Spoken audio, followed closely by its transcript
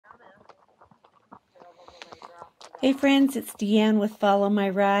Hey friends, it's Deanne with Follow My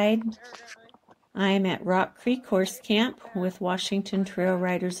Ride. I'm at Rock Creek Horse Camp with Washington Trail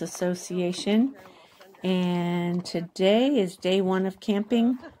Riders Association, and today is day one of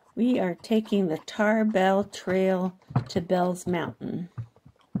camping. We are taking the Tarbell Trail to Bell's Mountain.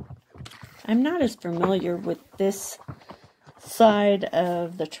 I'm not as familiar with this side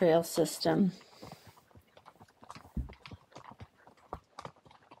of the trail system.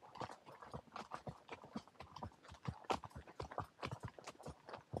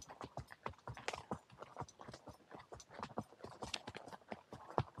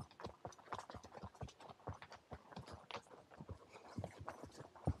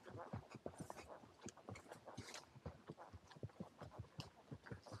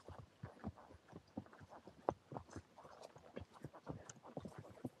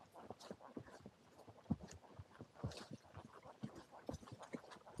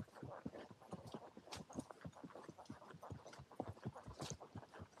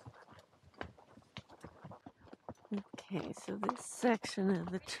 Okay, so this section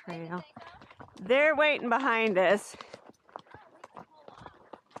of the trail, they're waiting behind us.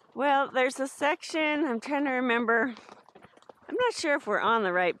 Well, there's a section, I'm trying to remember. I'm not sure if we're on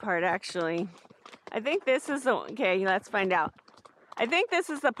the right part, actually. I think this is the, okay, let's find out. I think this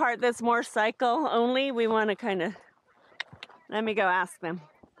is the part that's more cycle only. We want to kind of, let me go ask them.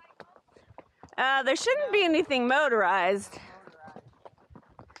 There shouldn't be anything motorized.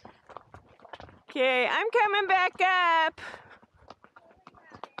 Okay, I'm coming back up.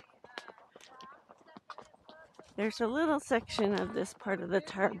 There's a little section of this part of the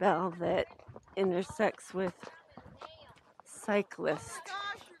Tarbell that intersects with cyclists. Oh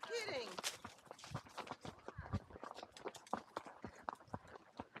my gosh, you're kidding.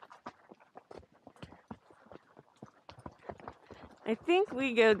 I think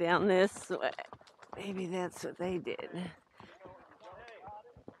we go down this way. Maybe that's what they did.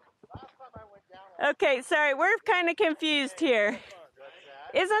 Okay, sorry, we're kind of confused here.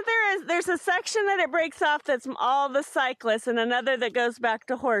 Isn't there's a section that it breaks off that's all the cyclists and another that goes back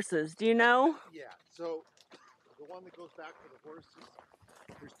to horses? Do you know? Yeah, so the one that goes back to the horses,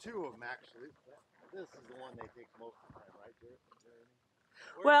 there's two of them actually. This is the one they take most of the time, right, Jeremy?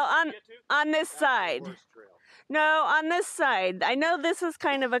 Well, on this side. No, on this side. I know this is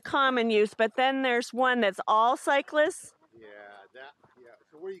kind of a common use, but then there's one that's all cyclists. Yeah,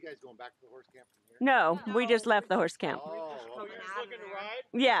 So where are you guys going, back to the horse camp from here? No, we just left the horse camp. Oh, so you're just looking to ride?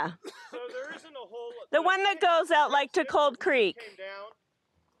 Yeah. So there isn't a whole... The one that goes out like to Cold Creek. Came down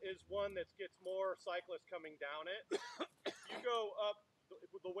is one that gets more cyclists coming down it. You go up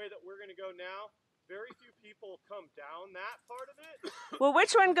the way that we're going to go now, very few people come down that part of it. Well,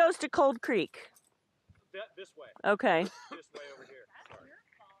 which one goes to Cold Creek? This way. Okay. This way over here. Sorry.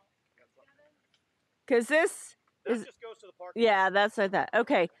 Because this that is... just goes to the park. Yeah, that's what I thought.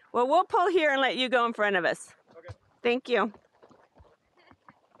 Okay. Well, we'll pull here and let you go in front of us. Okay. Thank you.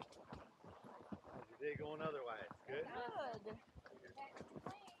 How's your day going otherwise? Good? Good.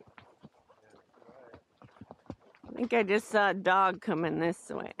 I think I just saw a dog coming this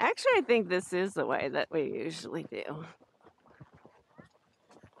way. Actually, I think this is the way that we usually do.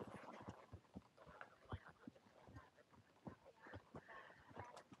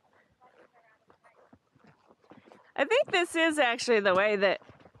 I think this is actually the way that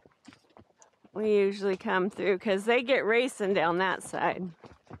we usually come through because they get racing down that side.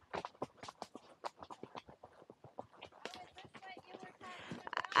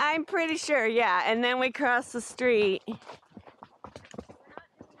 I'm pretty sure, yeah. And then we cross the street.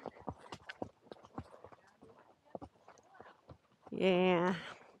 Yeah.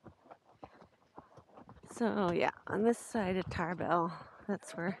 So, yeah, on this side of Tarbell,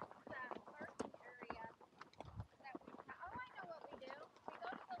 that's where...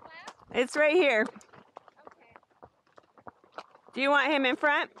 It's right here. Okay. Do you want him in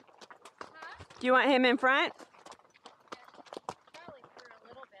front? Huh? Do you want him in front? Probably for a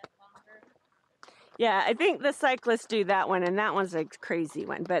little bit longer. Yeah, I think the cyclists do that one, and that one's a crazy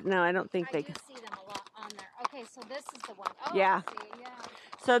one. But no, I don't think they do see them a lot on there. Okay, so this is the one. Oh, yeah. I see, yeah.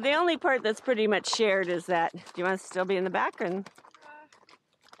 So the only part that's pretty much shared is that. Do you want to still be in the back? Or... Still,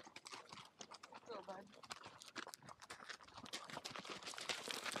 bud.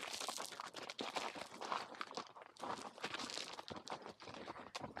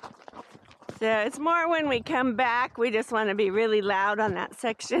 So it's more when we come back, we just want to be really loud on that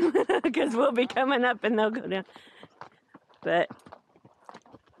section because we'll be coming up and they'll go down. But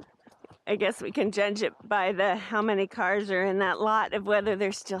I guess we can judge it by the how many cars are in that lot of whether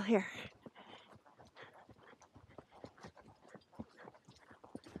they're still here.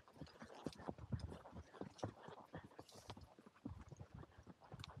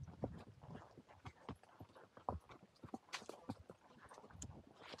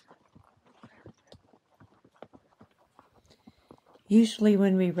 Usually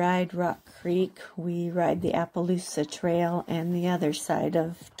when we ride Rock Creek, we ride the Appaloosa Trail and the other side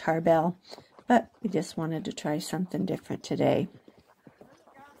of Tarbell, but we just wanted to try something different today.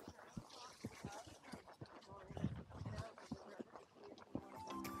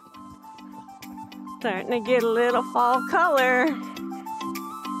 Starting to get a little fall color.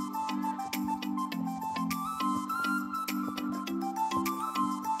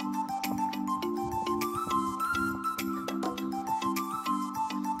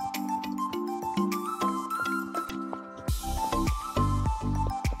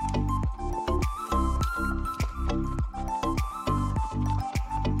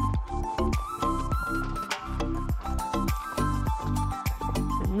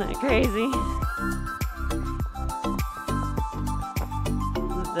 Isn't that crazy?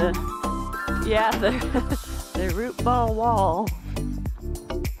 The root ball wall.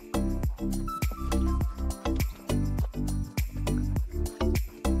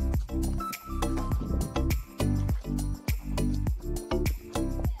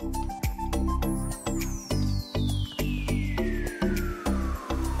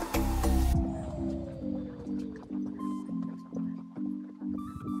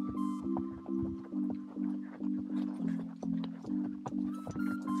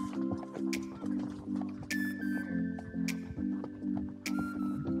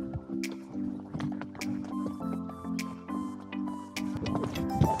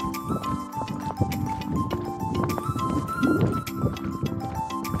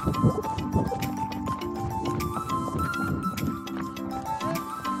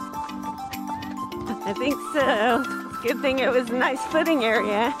 I think so. Good thing it was a nice footing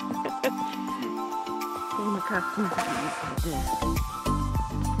area. Came across some trees, had to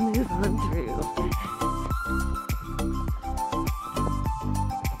move on through.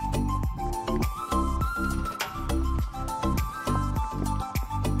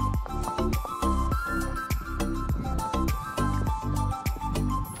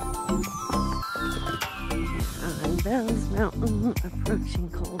 On Bell's Mountain, approaching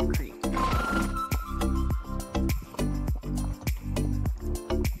Cold Creek.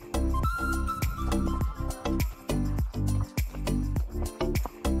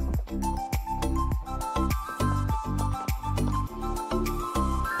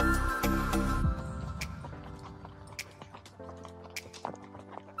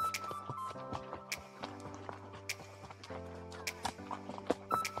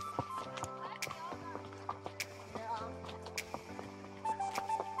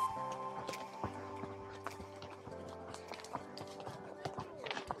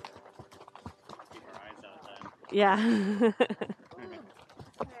 Yeah.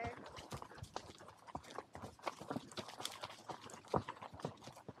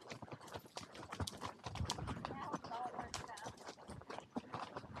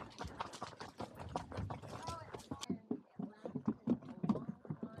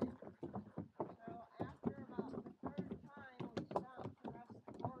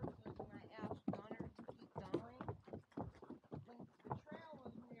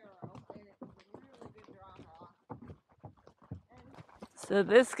 So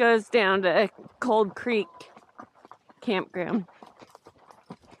this goes down to Cold Creek Campground.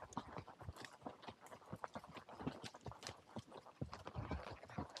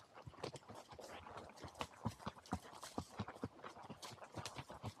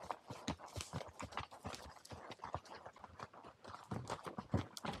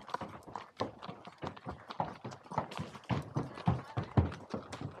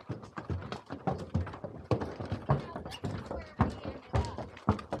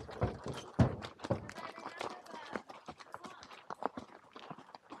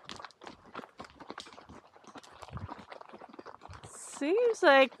 Seems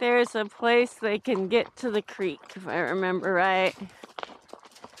like there's a place they can get to the creek, if I remember right.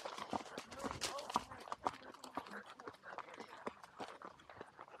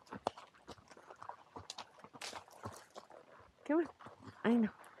 Come on, I know.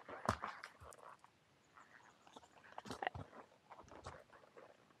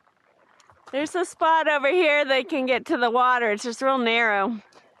 There's a spot over here they can get to the water. It's just real narrow.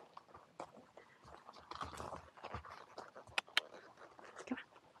 Come on,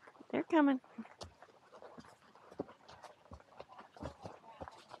 they're coming.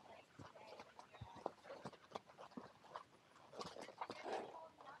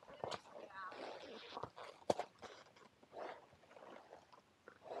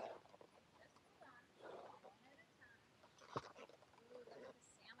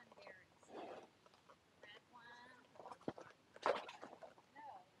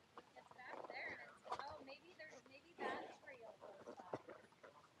 Maybe that trail goes by.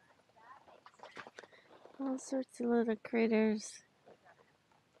 All sorts of little critters.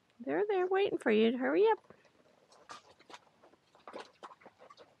 They're there waiting for you to hurry up.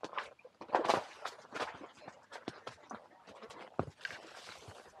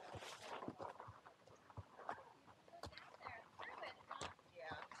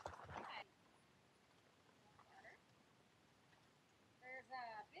 There's a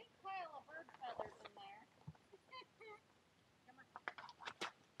big pile of bird feathers in there. Come on.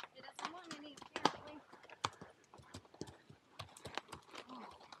 It doesn't want any, apparently.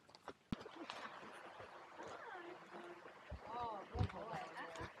 Oh, good boy.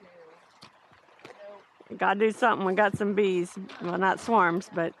 Gotta do something. We got some bees. Well, not swarms,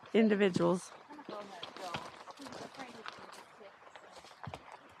 but individuals. He's afraid he's going to get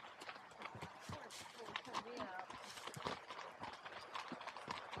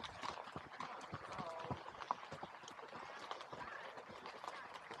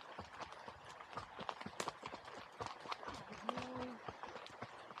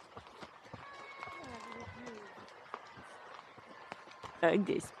sick.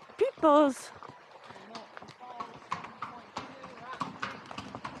 These peoples.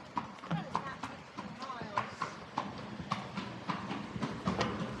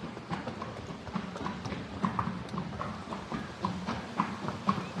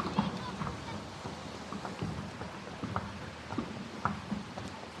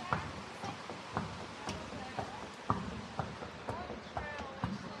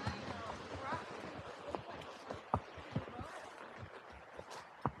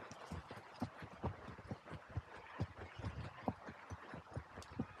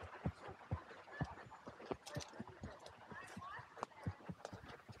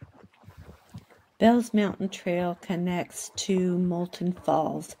 Bell's Mountain Trail connects to Molten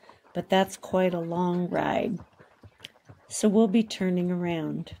Falls, but that's quite a long ride. So we'll be turning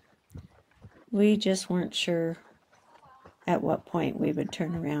around. We just weren't sure at what point we would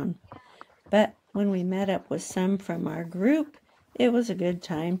turn around. But when we met up with some from our group, it was a good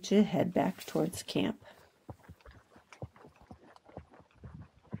time to head back towards camp.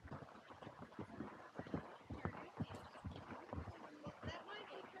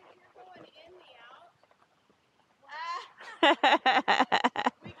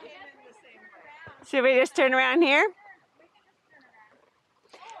 Should we just turn around here?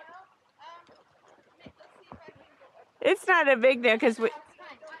 It's not a big deal because we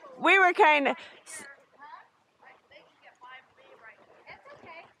were kind of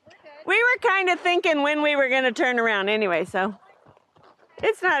thinking when we were going to turn around anyway, so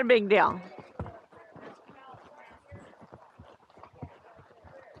it's not a big deal.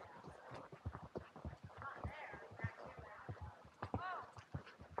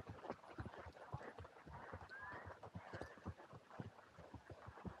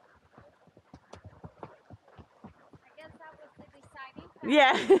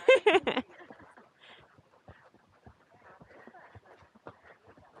 Yeah. I might need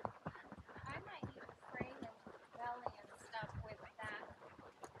to spray his belly and stuff with that.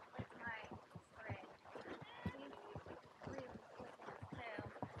 With my spray. He's really flipping his tail.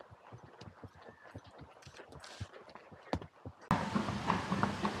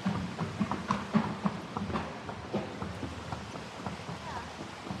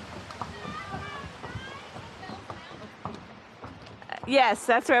 Yes,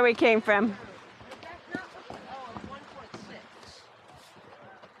 that's where we came from.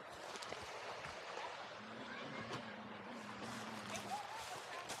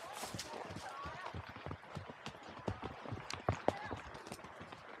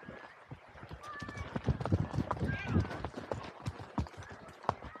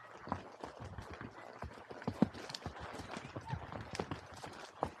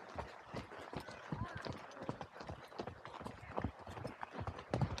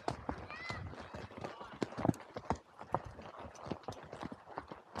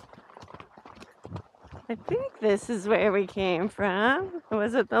 I think this is where we came from. Or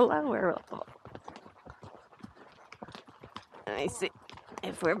was it the lower level? Let me see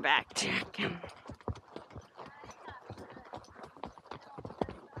if we're backtracking.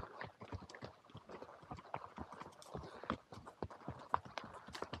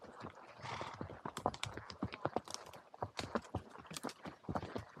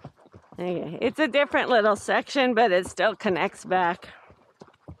 Okay, it's a different little section, but it still connects back.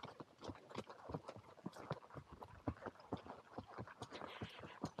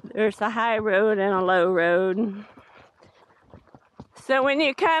 There's a high road and a low road. So when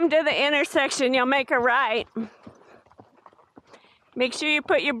you come to the intersection, you'll make a right. Make sure you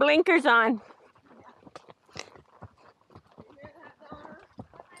put your blinkers on.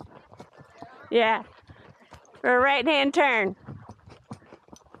 Yeah. for a right-hand turn.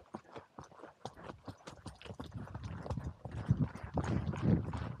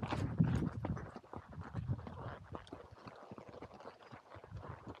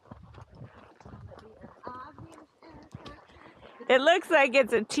 It looks like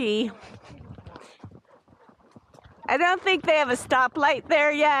it's a T. I don't think they have a stoplight there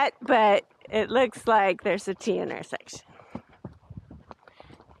yet, but it looks like there's a T intersection.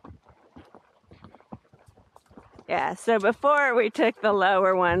 Yeah, so before we took the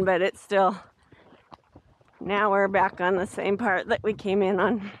lower one, but it's still, now we're back on the same part that we came in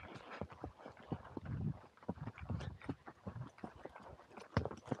on.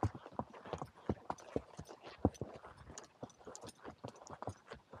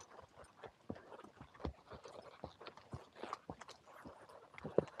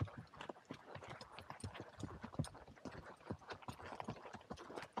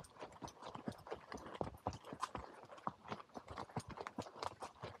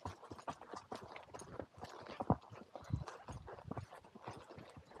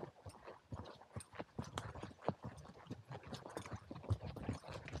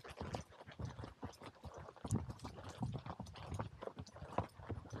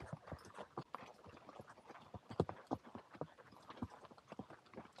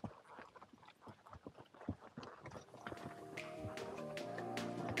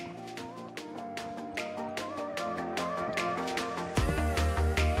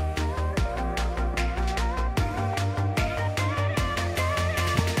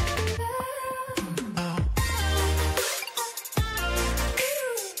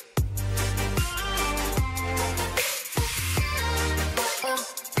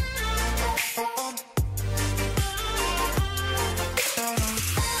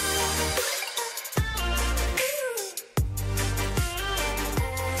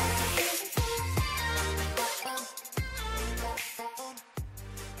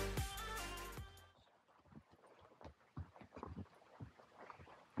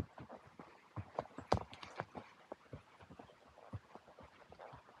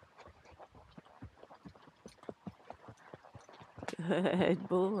 Good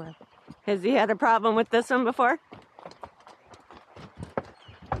boy. Has he had a problem with this one before?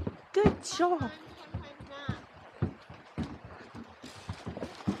 Good job.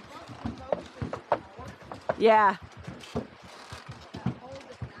 Yeah.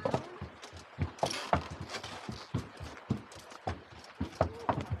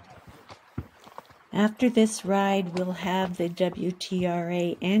 After this ride, we'll have the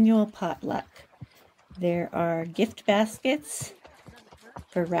WTRA annual potluck. There are gift baskets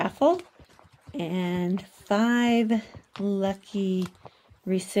for raffle, and 5 lucky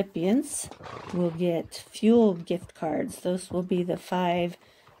recipients will get fuel gift cards. Those will be the 5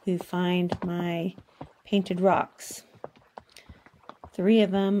 who find my painted rocks. 3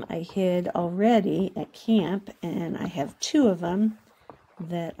 of them I hid already at camp, and I have 2 of them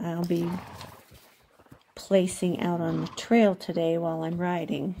that I'll be placing out on the trail today while I'm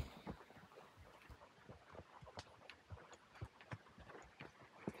riding.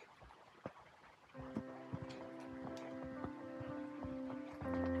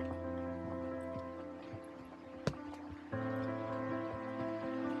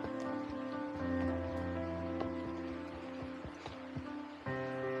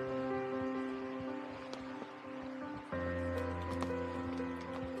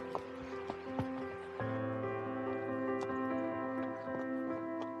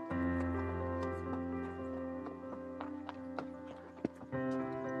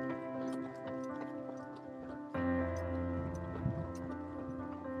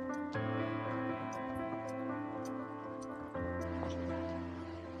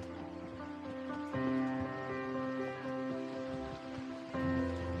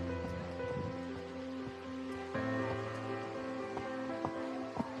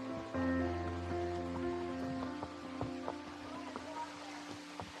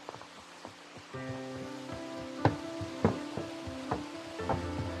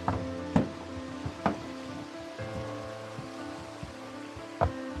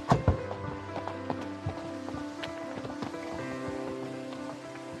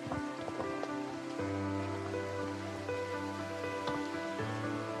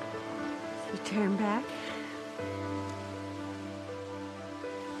 Turn back.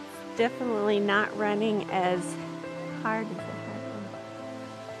 Definitely not running as hard as it has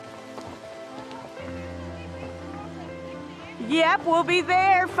been. Yep, we'll be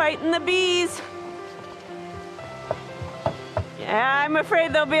there fighting the bees. Yeah, I'm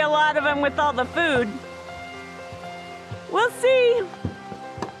afraid there'll be a lot of them with all the food. We'll see.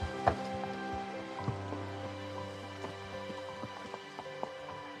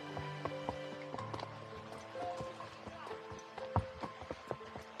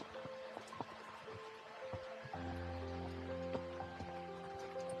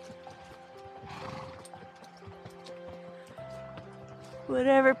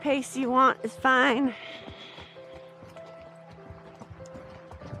 Whatever pace you want is fine.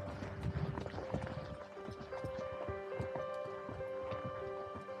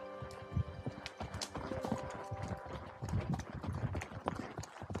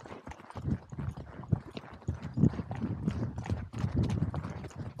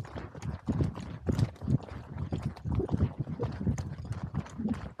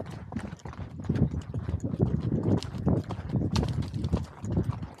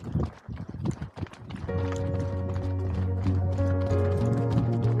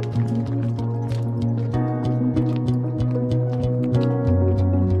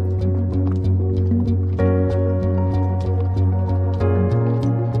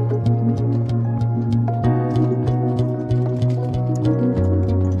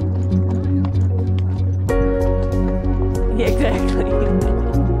 Exactly.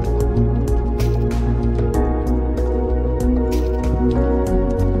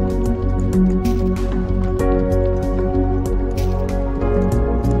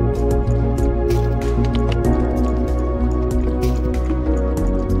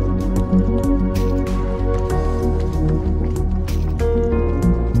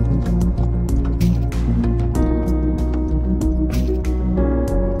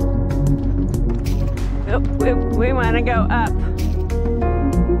 We want to go up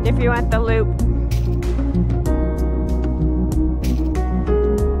if you want the loop.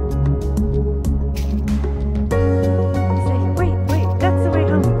 Say, wait, that's the way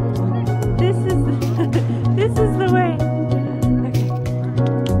home. This is the way.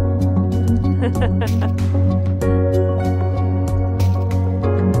 Okay.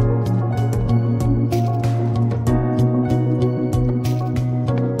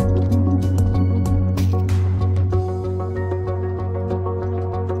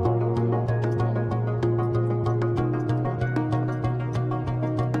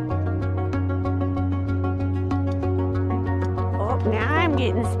 Now I'm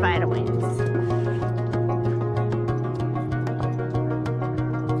getting spider wings.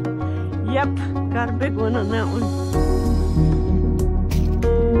 Yep, got a big one on that one.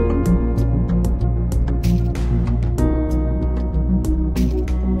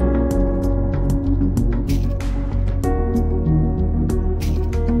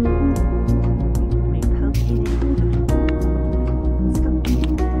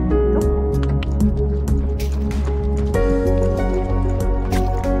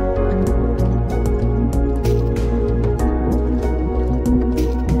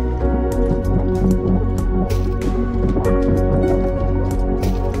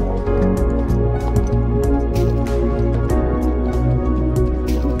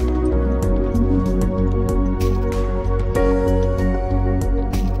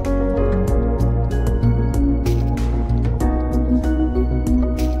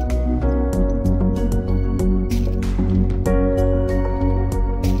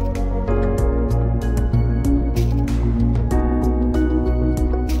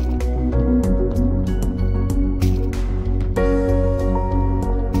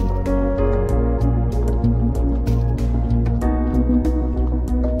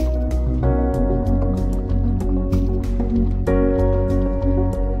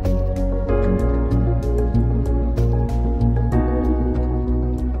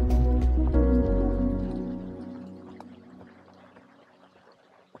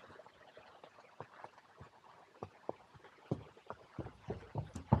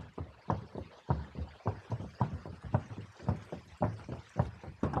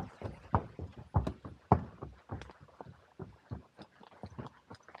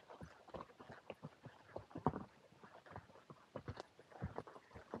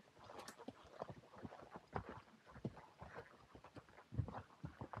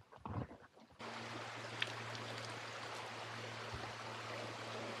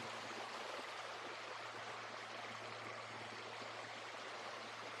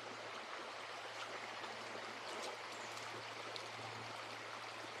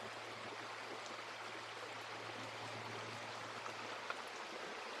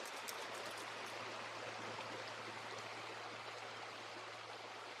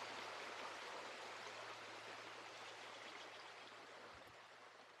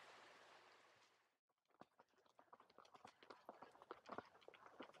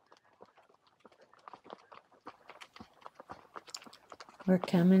 We're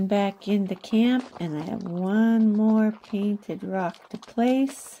coming back into camp, and I have one more painted rock to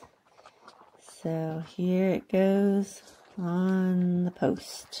place. So here it goes on the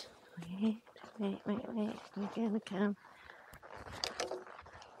post. Wait, we're gonna come.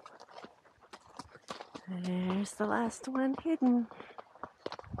 There's the last one hidden.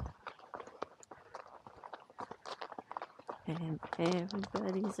 And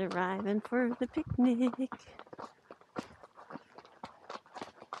everybody's arriving for the picnic.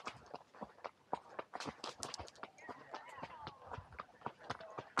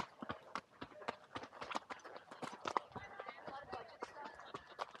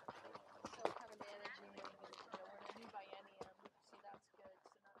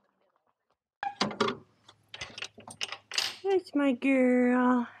 There's my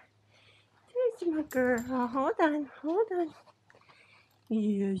girl. There's my girl. Hold on, hold on.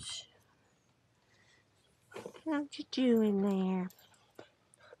 Yes. How'd you doing there?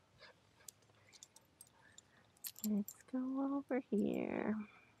 Let's go over here.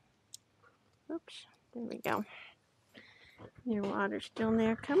 Oops, there we go. Your water's still in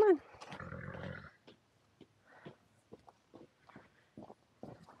there. Come on.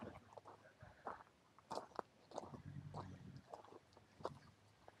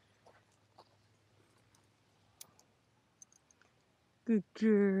 Good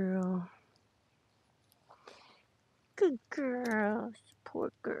girl. Good girl.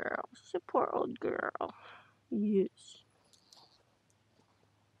 Support girl. Support old girl. Yes.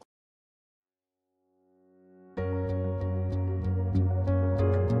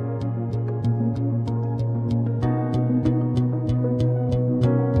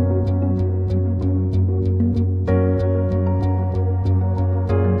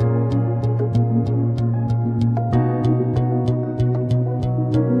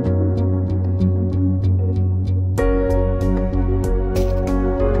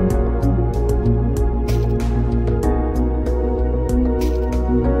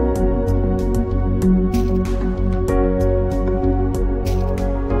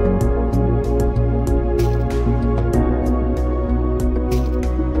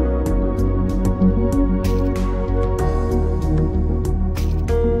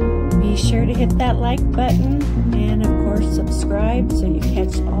 Hit that like button and of course subscribe so you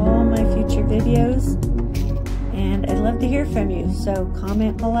catch all my future videos, and I'd love to hear from you, so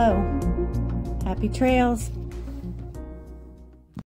comment below. Happy trails!